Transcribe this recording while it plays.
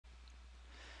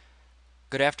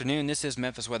Good afternoon. This is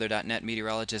MemphisWeather.net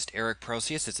meteorologist Erik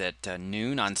Proseus. It's at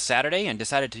noon on Saturday and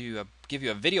decided to give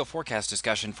you a video forecast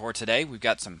discussion for today. We've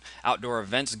got some outdoor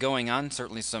events going on,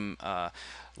 certainly some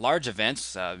large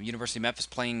events. University of Memphis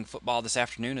playing football this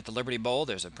afternoon at the Liberty Bowl.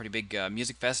 There's a pretty big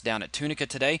music fest down at Tunica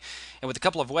today. And with a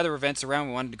couple of weather events around,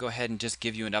 we wanted to go ahead and just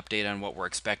give you an update on what we're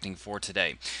expecting for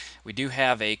today. We do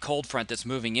have a cold front that's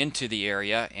moving into the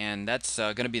area, and that's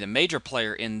going to be the major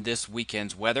player in this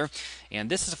weekend's weather. And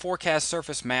this is a forecast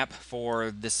surface map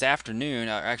for this afternoon,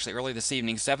 actually early this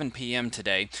evening, 7 p.m.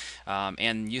 today.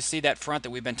 And you see that front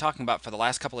that we've been talking about for the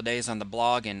last couple of days on the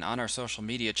blog and on our social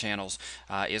media channels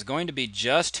is going to be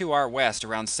just to our west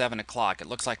around 7 o'clock. It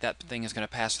looks like that thing is going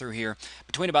to pass through here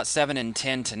between about 7 and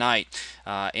 10 tonight.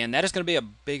 And that is going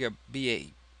to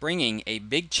bringing a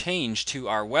big change to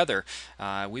our weather.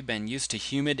 We've been used to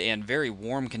humid and very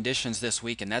warm conditions this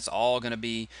week, and that's all going to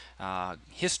be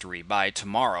history by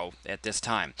tomorrow at this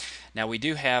time. Now, we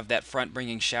do have that front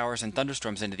bringing showers and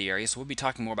thunderstorms into the area, so we'll be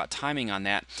talking more about timing on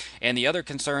that. And the other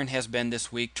concern has been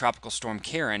this week Tropical Storm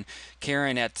Karen.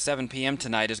 Karen at 7 p.m.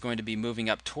 tonight is going to be moving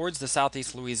up towards the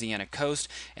southeast Louisiana coast,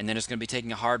 and then it's going to be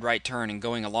taking a hard right turn and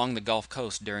going along the Gulf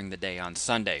Coast during the day on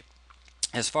Sunday.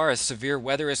 As far as severe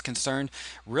weather is concerned,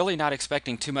 really not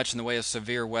expecting too much in the way of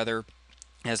severe weather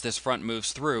as this front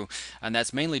moves through, and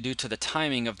that's mainly due to the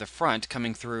timing of the front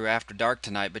coming through after dark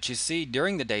tonight. But you see,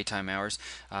 during the daytime hours,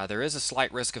 there is a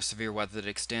slight risk of severe weather that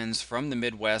extends from the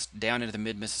Midwest down into the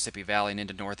mid-Mississippi Valley and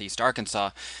into northeast Arkansas.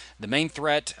 The main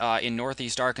threat in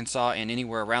northeast Arkansas and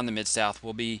anywhere around the Mid-South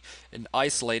will be an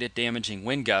isolated damaging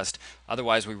wind gust.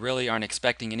 Otherwise, we really aren't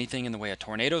expecting anything in the way of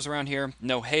tornadoes around here.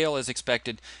 No hail is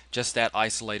expected, just that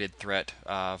isolated threat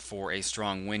for a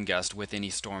strong wind gust with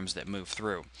any storms that move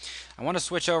through. I want to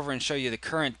switch over and show you the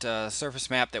current surface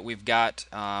map that we've got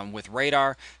with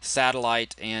radar,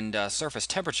 satellite, and surface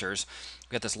temperatures.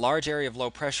 We've got this large area of low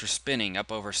pressure spinning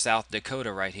up over South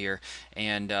Dakota right here,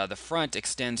 and the front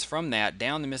extends from that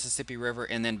down the Mississippi River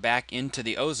and then back into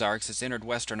the Ozarks. It's entered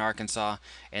western Arkansas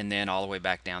and then all the way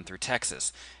back down through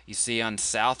Texas. You see on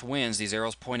south winds, these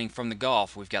arrows pointing from the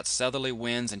Gulf, we've got southerly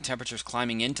winds and temperatures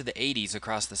climbing into the 80s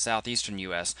across the southeastern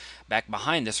U.S. Back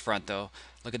behind this front, though,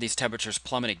 look at these temperatures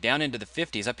plummeting down into the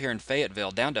 50s up here in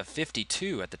Fayetteville, down to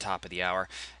 52 at the top of the hour,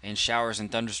 and showers and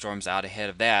thunderstorms out ahead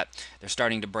of that. They're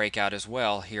starting to break out as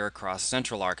well here across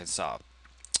central Arkansas.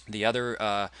 The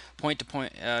other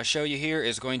point-to-point show you here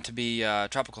is going to be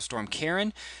Tropical Storm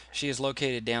Karen. She is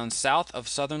located down south of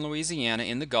southern Louisiana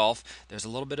in the Gulf. There's a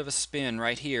little bit of a spin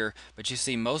right here, but you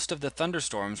see most of the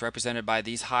thunderstorms represented by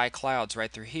these high clouds right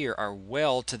through here are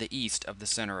well to the east of the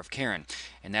center of Karen.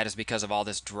 And that is because of all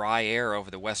this dry air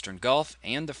over the western Gulf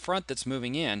and the front that's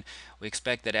moving in. We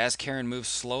expect that as Karen moves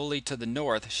slowly to the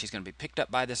north, she's going to be picked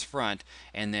up by this front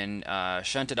and then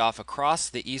shunted off across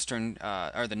the eastern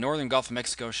or the northern Gulf of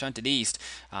Mexico, shunted east,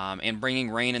 and bringing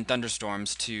rain and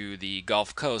thunderstorms to the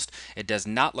Gulf Coast. It does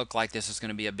not look like this is going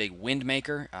to be a big wind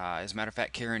maker. As a matter of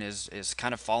fact, Karen is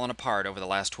kind of fallen apart over the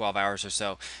last 12 hours or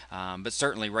so, but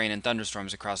certainly rain and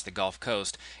thunderstorms across the Gulf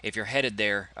Coast. If you're headed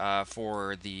there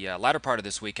for the latter part of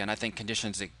this weekend, I think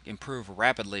conditions improve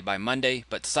rapidly by Monday,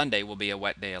 but Sunday will be a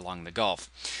wet day along the Gulf.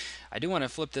 I do want to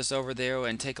flip this over there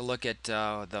and take a look at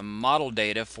the model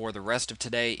data for the rest of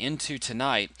today into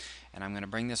tonight. And I'm going to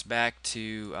bring this back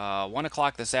to 1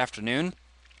 o'clock this afternoon.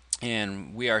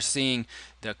 And we are seeing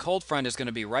the cold front is going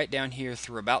to be right down here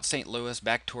through about St. Louis,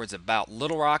 back towards about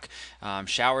Little Rock.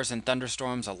 Showers and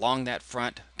thunderstorms along that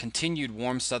front, continued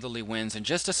warm southerly winds, and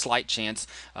just a slight chance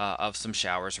of some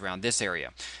showers around this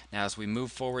area. Now, as we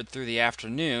move forward through the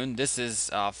afternoon, this is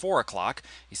 4 o'clock.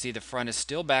 You see the front is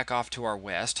still back off to our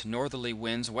west. Northerly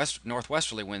winds,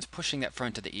 northwesterly winds pushing that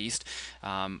front to the east.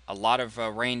 A lot of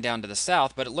rain down to the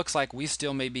south, but it looks like we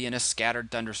still may be in a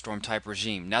scattered thunderstorm type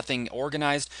regime. Nothing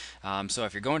organized. So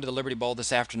if you're going to the Liberty Bowl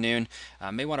this afternoon,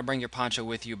 may want to bring your poncho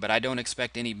with you, but I don't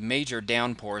expect any major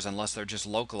downpours unless they're just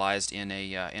localized in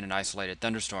an isolated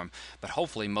thunderstorm. But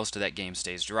hopefully most of that game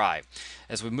stays dry.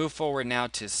 As we move forward now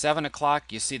to 7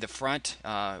 o'clock, you see the front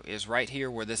is right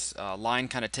here where this line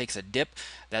kind of takes a dip.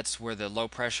 That's where the low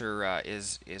pressure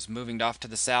is moving off to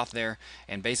the south there,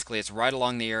 and basically it's right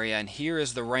along the area. And here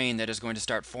is the rain that is going to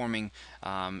start forming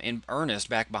in earnest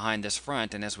back behind this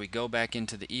front. And as we go back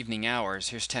into the evening hours,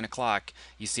 here's 10 o'clock,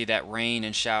 you see that rain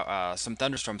and some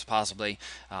thunderstorms possibly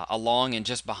along and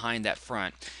just behind that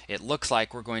front. It looks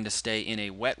like we're going to stay in a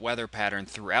wet weather pattern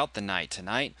throughout the night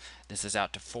tonight. This is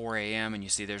out to 4 a.m. and you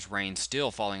see there's rain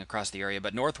still falling across the area,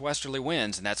 but northwesterly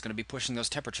winds, and that's going to be pushing those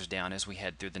temperatures down as we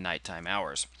head through the nighttime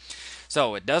hours.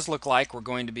 So it does look like we're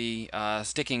going to be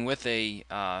sticking with a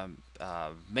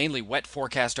mainly wet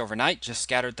forecast overnight, just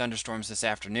scattered thunderstorms this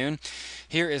afternoon.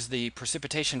 Here is the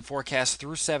precipitation forecast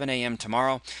through 7 a.m.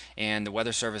 tomorrow, and the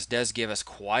Weather Service does give us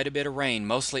quite a bit of rain,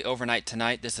 mostly overnight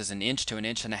tonight. This is an inch to an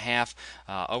inch and a half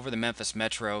over the Memphis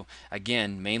metro,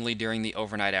 again, mainly during the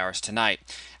overnight hours tonight.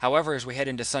 However, as we head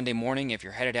into Sunday morning, if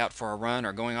you're headed out for a run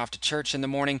or going off to church in the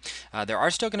morning, there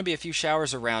are still going to be a few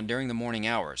showers around during the morning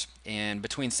hours. And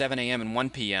between 7 a.m. and 1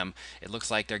 p.m., it looks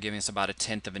like they're giving us about a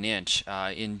tenth of an inch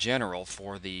in general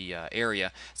for the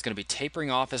area. It's going to be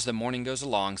tapering off as the morning goes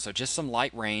along, so just some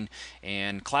light rain,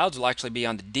 and clouds will actually be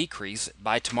on the decrease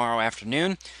by tomorrow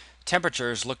afternoon.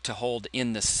 Temperatures look to hold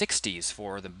in the 60s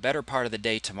for the better part of the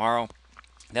day tomorrow.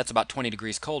 That's about 20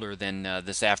 degrees colder than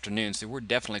this afternoon, so we're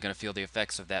definitely going to feel the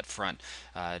effects of that front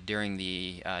during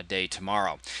the day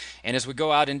tomorrow. And as we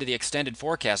go out into the extended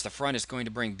forecast, the front is going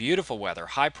to bring beautiful weather.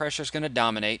 High pressure is going to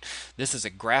dominate. This is a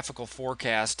graphical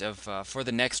forecast of for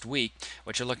the next week.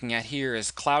 What you're looking at here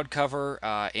is cloud cover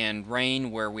and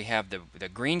rain, where we have the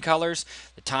green colors.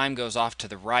 The time goes off to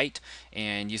the right,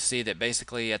 and you see that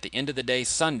basically at the end of the day,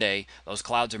 Sunday, those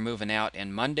clouds are moving out,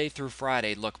 and Monday through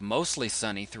Friday look mostly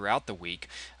sunny throughout the week.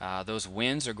 Those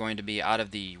winds are going to be out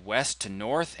of the west to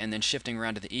north and then shifting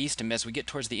around to the east, and as we get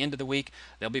towards the end of the week,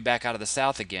 they'll be back out of the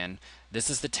south again. This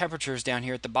is the temperatures down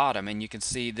here at the bottom, and you can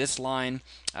see this line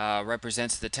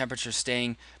represents the temperature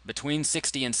staying between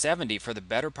 60 and 70 for the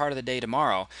better part of the day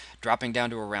tomorrow, dropping down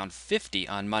to around 50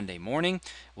 on Monday morning.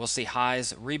 We'll see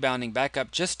highs rebounding back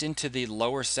up just into the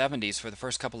lower 70s for the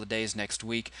first couple of days next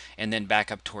week, and then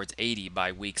back up towards 80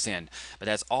 by week's end. But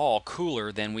that's all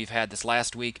cooler than we've had this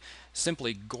last week.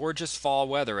 Simply gorgeous fall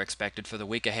weather expected for the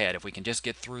week ahead. If we can just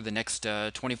get through the next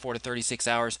 24 to 36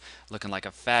 hours, looking like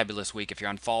a fabulous week. If you're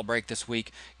on fall break this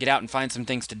week, get out and find some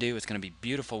things to do. It's going to be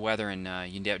beautiful weather, and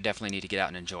you definitely need to get out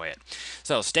and enjoy it.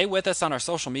 So stay with us on our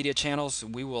social media channels.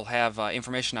 We will have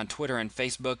information on Twitter and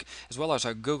Facebook, as well as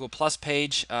our Google Plus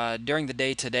page. During the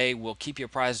day today, we'll keep you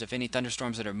apprised of any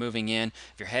thunderstorms that are moving in.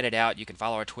 If you're headed out, you can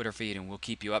follow our Twitter feed, and we'll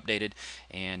keep you updated,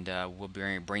 and we'll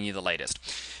bring you the latest.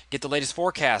 Get the latest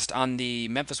forecast on the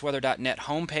memphisweather.net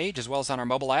homepage, as well as on our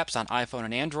mobile apps on iPhone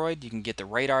and Android. You can get the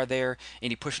radar there,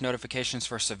 any push notifications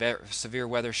for severe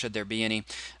weather should there be any,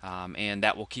 and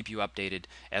that will keep you updated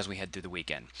as we head through the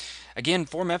weekend. Again,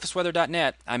 for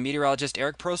memphisweather.net, I'm meteorologist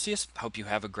Erik Proseus. Hope you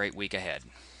have a great week ahead.